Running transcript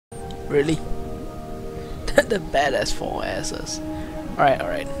Really? The badass 4 asses.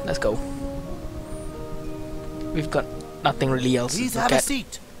 Alright, let's go. We've got nothing really else Please to have look a at.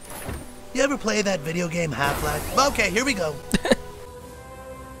 seat. You ever play that video game Half-Life? Okay, here we go.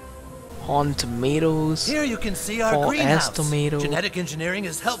 On tomatoes. Here you can see our 4S greenhouse. tomato. Genetic engineering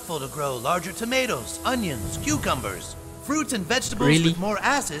is helpful to grow larger tomatoes, onions, cucumbers. Fruits and vegetables Really? with more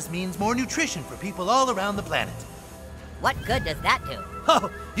asses means more nutrition for people all around the planet. What good does that do?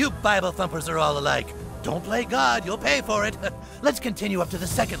 Oh, you Bible thumpers are all alike. Don't play God, you'll pay for it. Let's continue up to the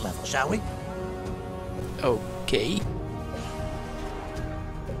second level, shall we? Okay.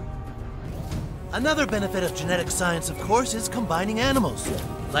 Another benefit of genetic science, of course, is combining animals.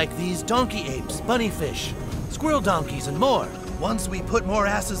 Like these donkey apes, bunny fish, squirrel donkeys, and more. Once we put more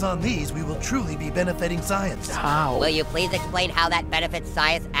asses on these, we will truly be benefiting science. How? Will you please explain how that benefits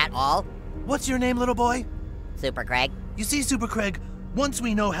science at all? What's your name, little boy? Super Craig? You see, Super Craig, once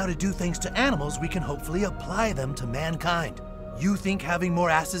we know how to do things to animals, we can hopefully apply them to mankind. You think having more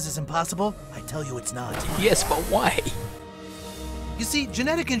asses is impossible? I tell you it's not. Yes, but why? You see,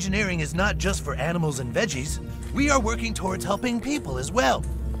 genetic engineering is not just for animals and veggies. We are working towards helping people as well.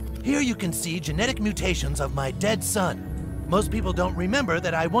 Here you can see genetic mutations of my dead son. Most people don't remember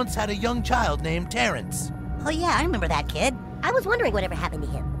that I once had a young child named Terrence. Oh yeah, I remember that kid. I was wondering whatever happened to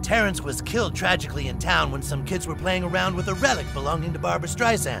him. Terrence was killed tragically in town when some kids were playing around with a relic belonging to Barbara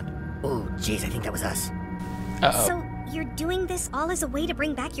Streisand. Oh, jeez, I think that was us. Uh-oh. So, you're doing this all as a way to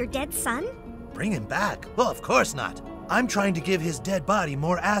bring back your dead son? Bring him back? Well, of course not. I'm trying to give his dead body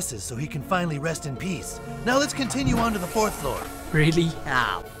more asses so he can finally rest in peace. Now let's continue on to the 4th floor. Really?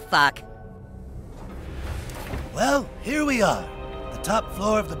 Oh, fuck. Well, here we are. The top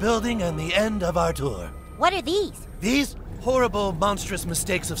floor of the building and the end of our tour. What are these? These horrible, monstrous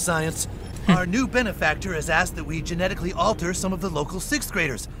mistakes of science. Our new benefactor has asked that we genetically alter some of the local 6th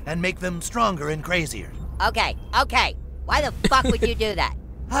graders and make them stronger and crazier. Okay. Why the fuck would you do that?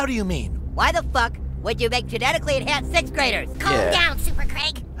 How do you mean? Why the fuck would you make genetically enhanced 6th graders? Yeah. Down, Super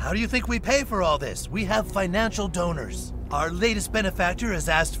Craig. How do you think we pay for all this? We have financial donors. Our latest benefactor has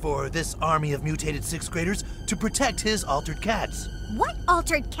asked for this army of mutated 6th graders to protect his altered cats. What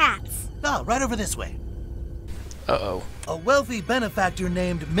altered cats? Oh, right over this way. Uh-oh. A wealthy benefactor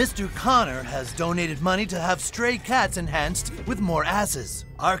named Mr. Connor has donated money to have stray cats enhanced with more asses.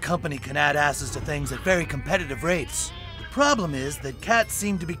 Our company can add asses to things at very competitive rates. The problem is that cats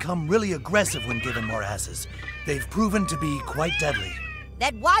seem to become really aggressive when given more asses. They've proven to be quite deadly.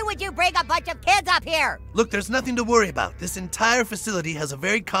 Then why would you bring a bunch of kids up here? Look, there's nothing to worry about. This entire facility has a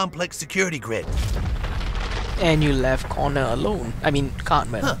very complex security grid. And you left Connor alone. I mean,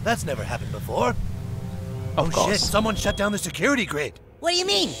 Cartman. Huh, that's never happened before. Of Oh course. shit, someone shut down the security grid. What do you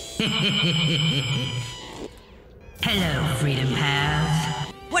mean? Hello, Freedom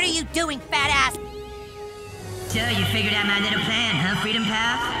Pals. What are you doing, fat ass? So you figured out my little plan, huh, Freedom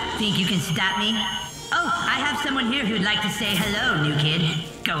Pals? Think you can stop me? Oh, I have someone here who'd like to say hello, new kid.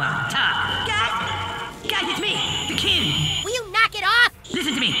 Go on, talk. Guys, it's me, the king. Will you knock it off?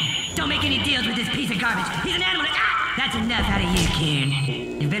 Listen to me. Don't make any deals with this piece of garbage. He's an animal. That's enough out of you,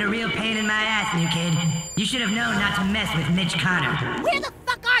 Coon. You've been a real pain in my ass, new kid. You should have known not to mess with Mitch Connor. Where the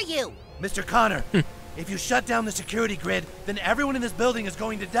fuck are you? Mr. Connor, if you shut down the security grid, then everyone in this building is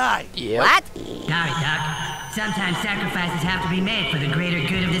going to die. Yep. What? Sorry, Doc. Sometimes sacrifices have to be made for the greater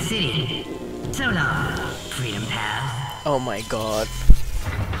good of the city. So long, Freedom Pals. Oh my god.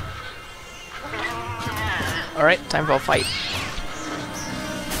 Alright, time for a fight.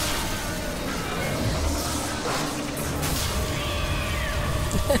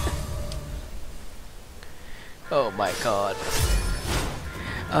 Oh my god.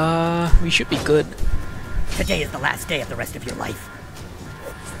 We should be good. Today is the last day of the rest of your life.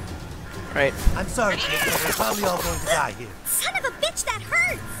 Right. I'm sorry, kids, but we're probably all going to die here. Son of a bitch, that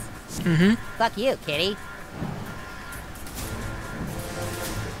hurts! Fuck you, kitty.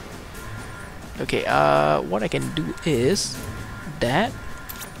 Okay, what I can do is that.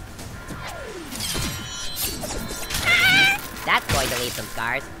 That's going to leave some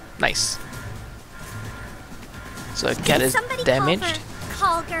scars. Nice. So a cat is Somebody damaged.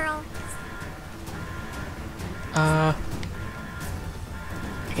 Call girl. I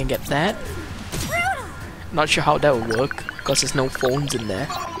can get that. Brutal! Not sure how that will work because there's no phones in there.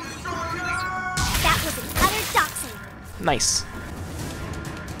 That was an utter doxing. Nice.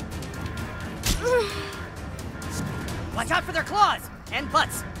 Watch out for their claws and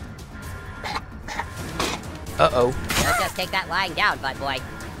butts. Uh-oh. Don't just take that lying down, butt boy.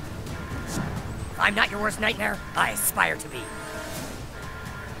 I'm not your worst nightmare. I aspire to be.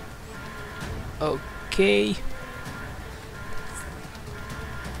 Okay.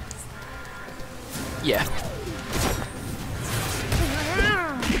 Yeah.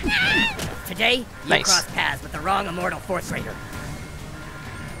 Today, you Nice. crossed paths with the wrong immortal 4th grader.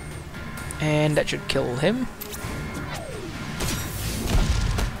 And that should kill him.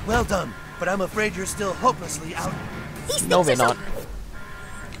 Well done, but I'm afraid you're still hopelessly out. These No, things we're are not.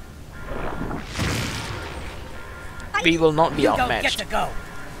 We will not be You don't get outmatched. to go.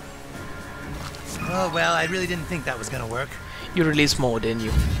 Oh, well, I really didn't think that was gonna work. You released more, didn't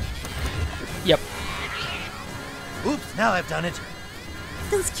you? Yep. Oops, now I've done it.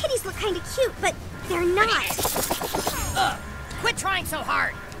 Those kitties look kind of cute, but they're not. Quit trying so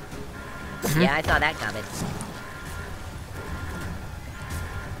hard. Yeah, I saw that coming.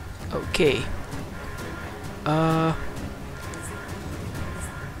 Okay. Yeah,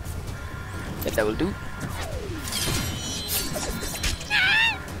 that will do.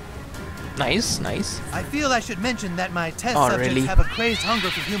 Nice, nice. I feel I should mention that my test Oh, subjects really? have a crazed hunger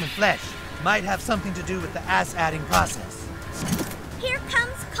for human flesh. Might have something to do with the ass-adding process. Here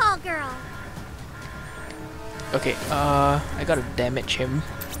comes Call Girl. Okay, I gotta damage him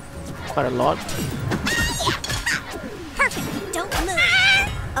quite a lot. Perfect. Don't move.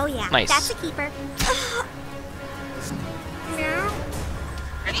 Oh yeah, Nice. that's a keeper. No.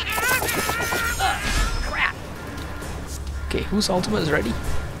 Crap. Okay, whose ultimate is ready?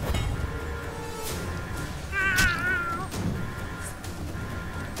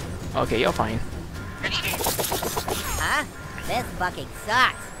 Okay, you're fine. Huh? This fucking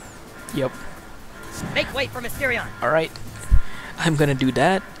sucks. Yep. Make way for Mysterion. Alright. I'm gonna do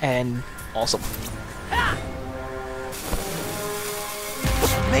that, and awesome.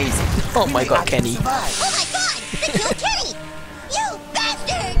 Amazing. Oh We my may god, actually Kenny. survive. Oh my god! They killed Kenny! You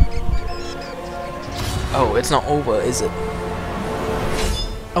bastard! Oh, it's not over, is it?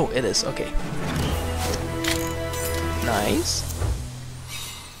 Oh, it is, okay. Nice.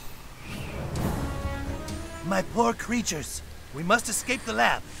 My poor creatures. We must escape the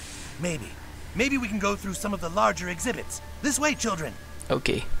lab. Maybe. Maybe we can go through some of the larger exhibits. This way, children.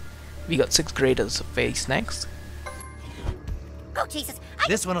 Okay. We got 6th graders to face next. Oh Jesus!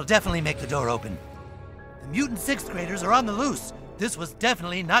 This one will definitely make the door open. The mutant 6th graders are on the loose. This was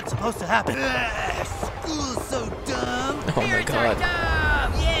definitely not supposed to happen. Ugh, school's so dumb. Oh my god.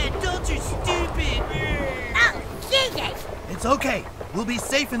 Yeah, adults are stupid. Oh Jesus! It's okay. We'll be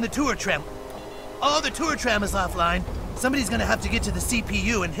safe in the tour tram. Oh, the tour tram is offline. Somebody's gonna have to get to the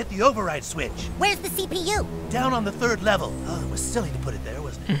CPU and hit the override switch. Where's the CPU? Down on the 3rd level. Oh, it was silly to put it there,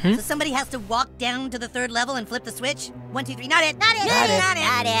 wasn't it? So somebody has to walk down to the 3rd level and flip the switch? 1, 2, 3, not it! Not it!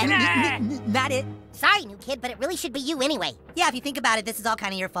 Not it! Not it! Not it! Sorry, new kid, but it really should be you anyway. Yeah, if you think about it, this is all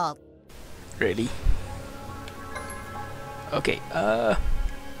kind of your fault. Really? Okay, I'm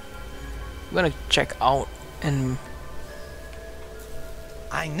gonna check out and...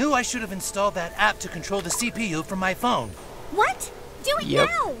 I knew I should have installed that app to control the CPU from my phone. What? Do it Yep.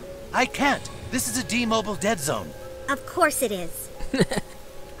 now! I can't. This is a D-Mobile dead zone. Of course it is.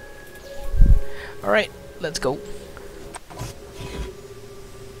 Alright, let's go.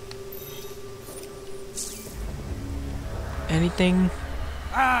 Anything?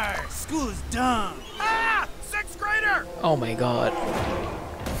 School is dumb. Ah! 6th grader! Oh my god.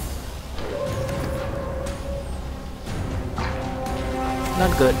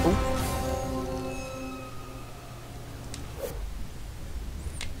 Not good. Ooh.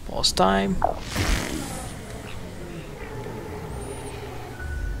 Pause time.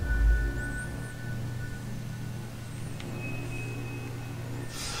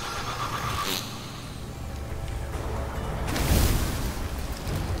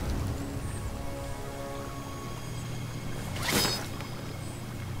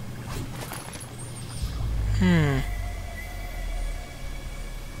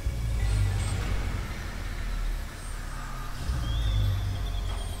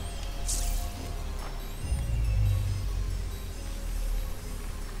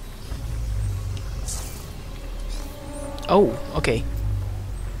 Oh, okay.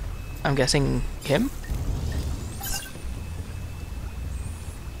 I'm guessing him?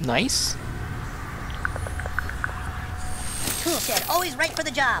 Nice. Cool kid, always right for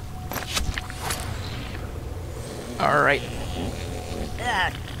the job. Alright,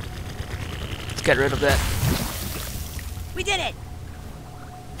 Ugh, let's get rid of that. we did it!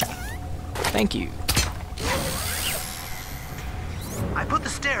 Thank you. I put the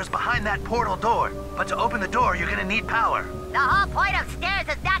stairs behind that portal door, but to open the door, you're gonna need power. The whole point of stairs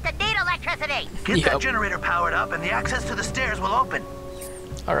is not to need electricity. Get Yep. that generator powered up, and the access to the stairs will open.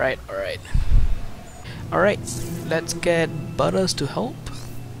 Alright, alright. Alright, let's get Butters to help.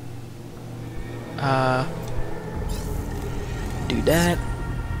 Do that.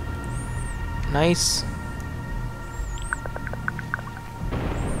 Nice.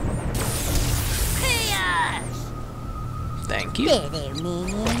 Thank you. There,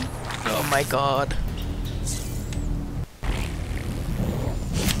 minion. Oh my god.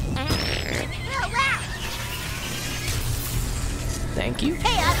 Thank you.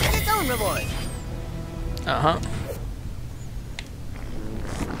 Chaos has its own reward. Uh-huh.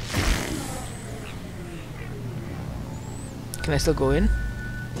 Can I still go in?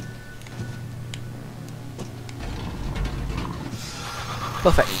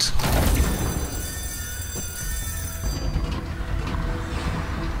 Perfect.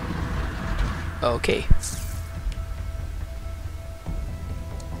 Okay.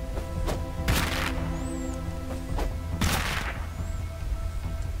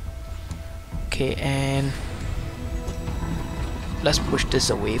 Okay, and let's push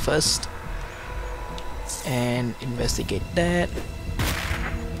this away first and investigate that.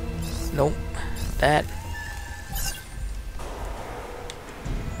 Nope, that.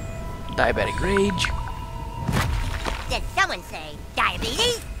 Diabetic rage. Did someone say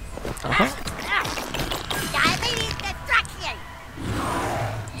diabetes? Uh-huh. Diabetes destruction!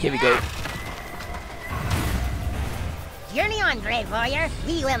 Here we go. Journey on, brave warrior.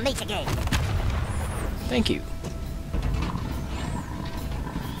 We will meet again. Thank you.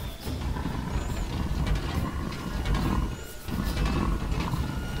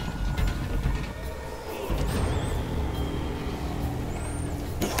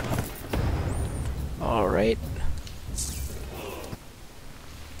 All right.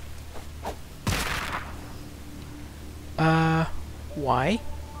 Why?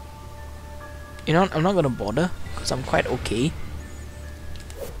 You know, I'm not gonna bother because I'm quite okay.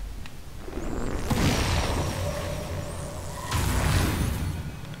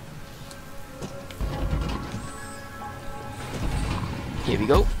 Here we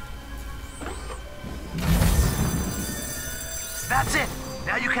go. That's it!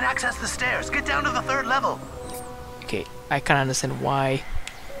 Now you can access the stairs. Get down to the 3rd level. Okay, I can't understand why.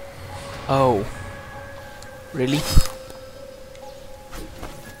 Oh. Really?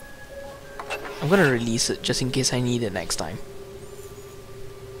 I'm gonna release it just in case I need it next time.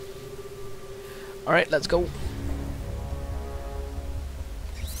 Alright, let's go.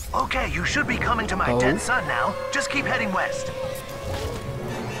 Okay, you should be coming to my dead son now. Just keep heading west.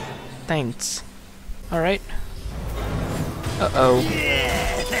 Thanks. Alright. Uh-oh.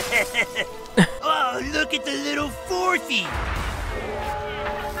 Oh, look at the little fourthy!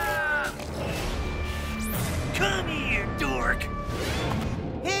 Come here, dork!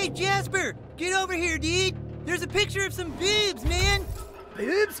 Hey, Jasper! Get over here, dude! There's a picture of some boobs, man!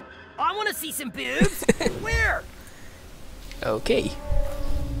 Boobs? I want to see some boobs! Where? Okay.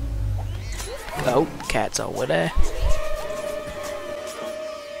 Oh, cat's over there.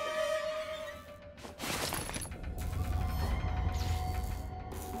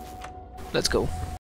 Let's go.